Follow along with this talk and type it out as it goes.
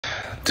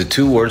The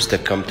two words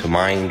that come to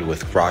mind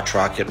with crotch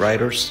rocket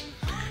riders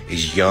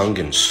is young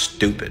and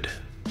stupid,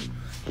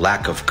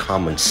 lack of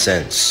common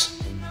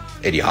sense,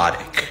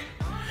 idiotic.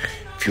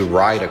 If you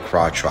ride a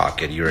crotch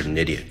rocket, you're an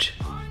idiot.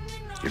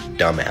 You're a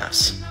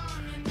dumbass.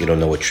 You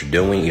don't know what you're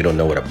doing. You don't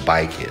know what a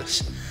bike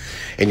is.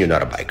 And you're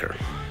not a biker.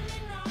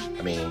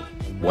 I mean,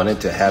 wanting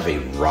to have a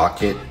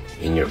rocket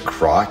in your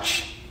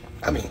crotch?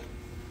 I mean,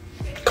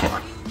 come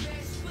on.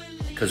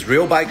 Because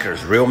real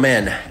bikers, real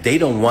men, they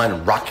don't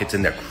want rockets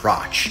in their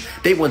crotch.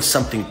 They want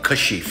something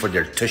cushy for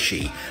their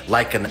tushy,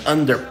 like an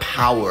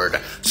underpowered,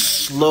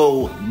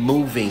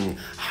 slow-moving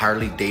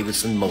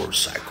Harley-Davidson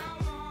motorcycle.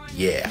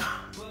 Yeah.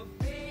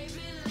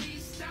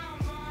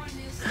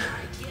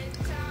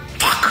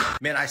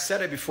 Man, I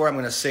said it before, I'm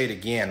going to say it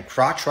again.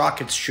 Crotch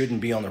rockets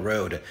shouldn't be on the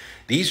road.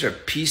 These are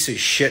piece of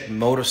shit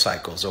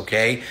motorcycles,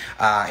 okay?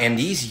 And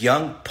these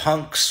young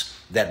punks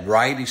that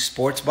ride these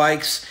sports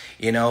bikes,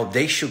 you know,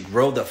 they should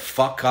grow the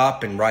fuck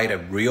up and ride a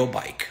real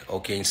bike,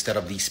 okay? Instead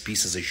of these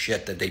pieces of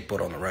shit that they put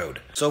on the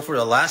road. So for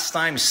the last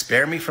time,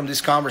 spare me from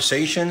these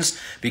conversations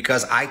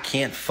because I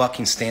can't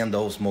fucking stand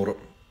those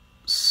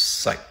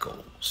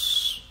motorcycles.